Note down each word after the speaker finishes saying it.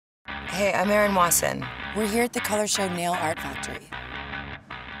Hey, I'm Erin Wasson. We're here at the Color Show Nail Art Factory.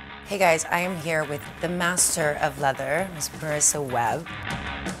 Hey guys, I am here with the master of leather, Miss Marissa Webb.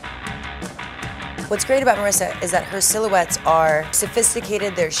 What's great about Marissa is that her silhouettes are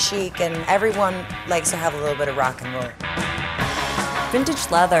sophisticated, they're chic, and everyone likes to have a little bit of rock and roll.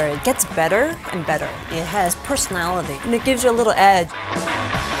 Vintage leather, it gets better and better. It has personality, and it gives you a little edge.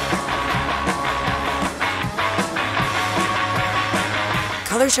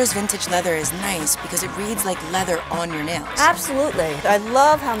 Color Show's vintage leather is nice because it reads like leather on your nails. Absolutely. I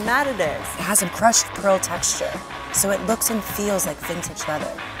love how matte it is. It has a crushed pearl texture, so it looks and feels like vintage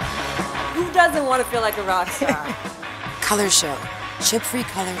leather. Who doesn't want to feel like a rock star? Color Show. Chip-free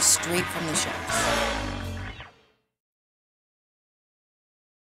colors straight from the show.